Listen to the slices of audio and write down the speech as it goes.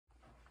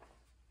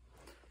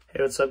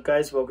Hey, what's up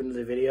guys? Welcome to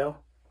the video.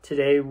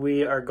 Today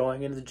we are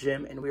going into the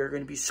gym and we are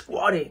going to be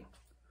squatting.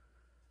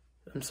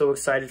 I'm so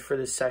excited for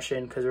this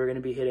session because we're going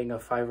to be hitting a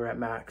 5 rep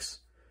max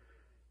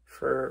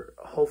for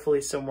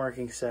hopefully some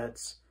working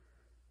sets.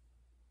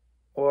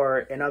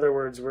 Or in other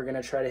words, we're going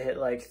to try to hit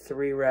like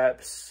 3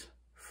 reps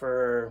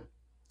for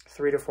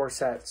 3 to 4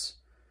 sets.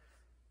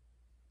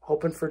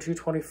 Hoping for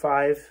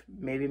 225,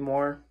 maybe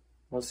more.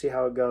 We'll see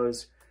how it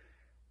goes.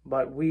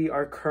 But we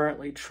are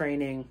currently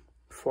training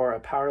for a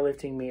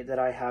powerlifting meet that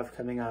I have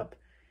coming up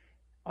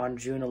on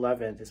June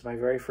 11th. It's my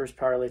very first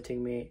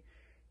powerlifting meet,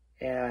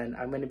 and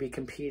I'm going to be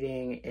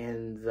competing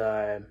in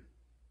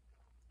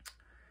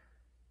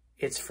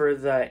it's for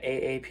the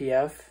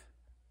AAPF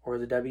or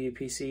the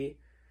WPC,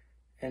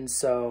 and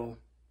so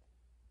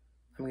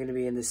I'm going to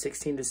be in the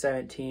 16 to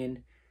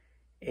 17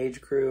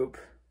 age group,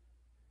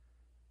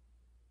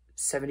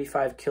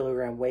 75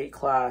 kilogram weight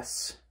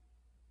class,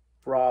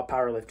 raw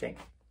powerlifting.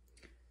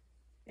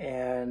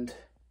 And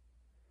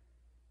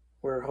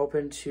we're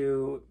hoping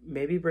to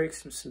maybe break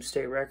some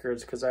state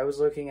records, because I was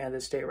looking at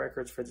the state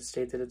records for the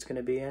state that it's going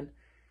to be in,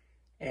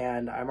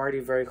 and I'm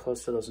already very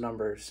close to those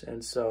numbers.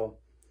 And so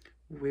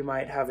we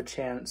might have a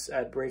chance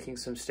at breaking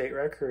some state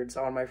records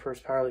on my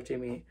first powerlifting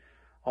meet,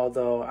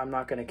 although I'm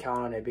not going to count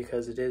on it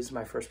because it is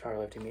my first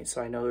powerlifting meet.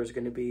 So I know there's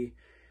going to be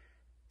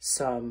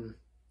some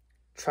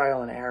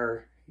trial and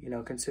error, you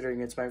know,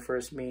 considering it's my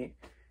first meet.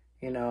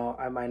 You know,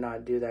 I might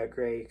not do that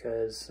great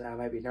because I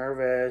might be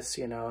nervous,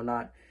 you know,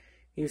 not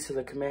used to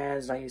the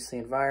commands, not used to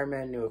the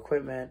environment, new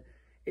equipment.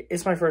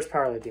 It's my first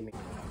powerlifting meet.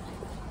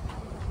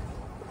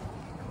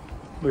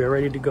 We are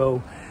ready to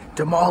go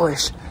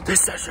demolish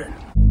this session.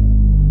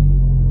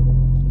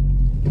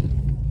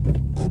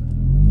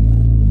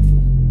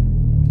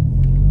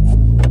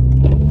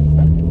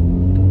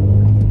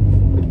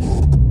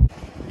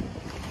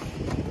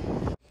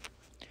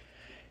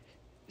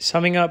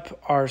 Summing up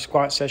our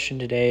squat session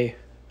today,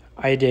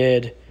 I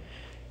did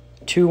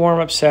 2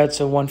 warm-up sets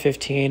of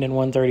 115 and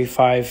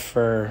 135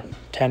 for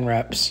 10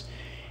 reps.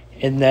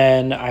 And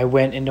then I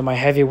went into my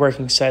heavy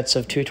working sets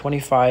of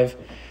 225,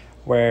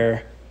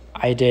 where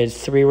I did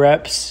 3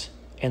 reps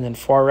and then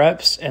 4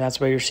 reps, and that's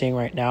what you're seeing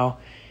right now.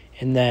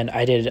 And then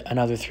I did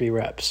another 3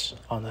 reps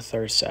on the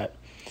third set.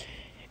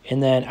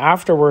 And then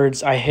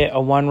afterwards, I hit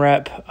a 1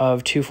 rep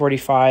of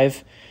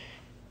 245.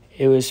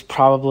 It was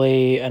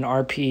probably an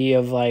RPE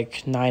of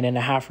like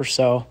 9.5 or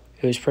so.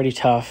 It was pretty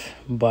tough,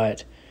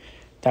 but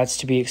that's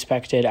to be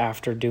expected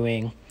after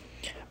doing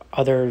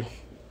other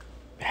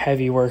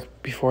heavy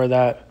work before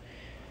that.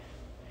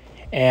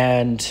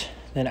 And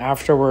then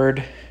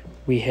afterward,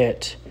 we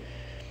hit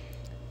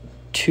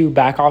 2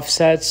 back off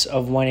sets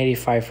of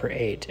 185 for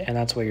 8, and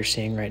that's what you're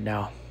seeing right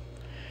now.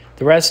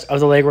 The rest of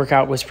the leg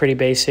workout was pretty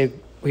basic.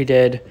 We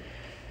did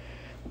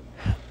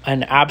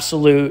an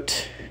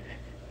absolute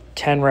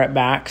 10 rep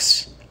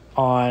max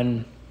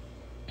on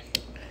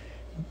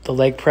the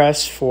leg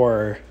press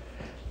for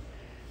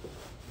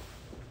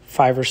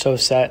 5 or so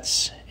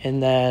sets,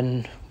 and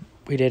then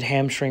we did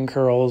hamstring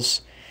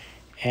curls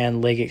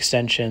and leg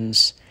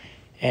extensions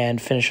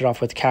and finish it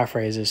off with calf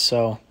raises.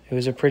 So it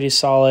was a pretty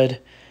solid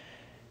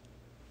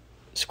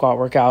squat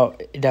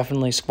workout,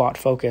 definitely squat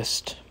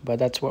focused, but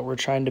that's what we're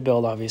trying to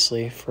build,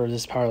 obviously, for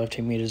this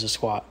powerlifting meet, is a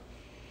squat.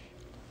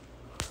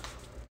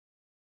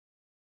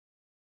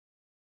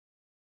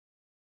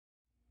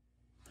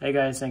 Hey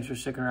guys, thanks for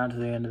sticking around to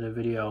the end of the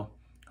video.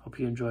 Hope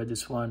you enjoyed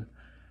this one.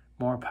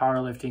 More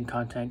powerlifting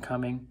content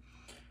coming.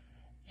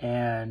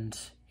 And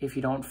if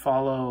you don't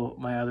follow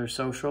my other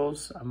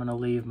socials, I'm going to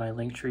leave my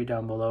link tree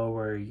down below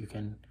where you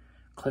can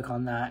click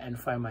on that and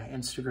find my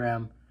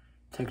Instagram,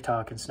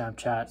 TikTok, and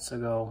Snapchat. So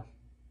go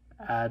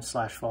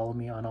add/follow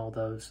me on all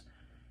those.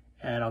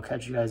 And I'll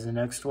catch you guys in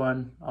the next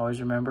one. Always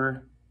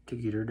remember to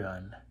get her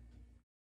done.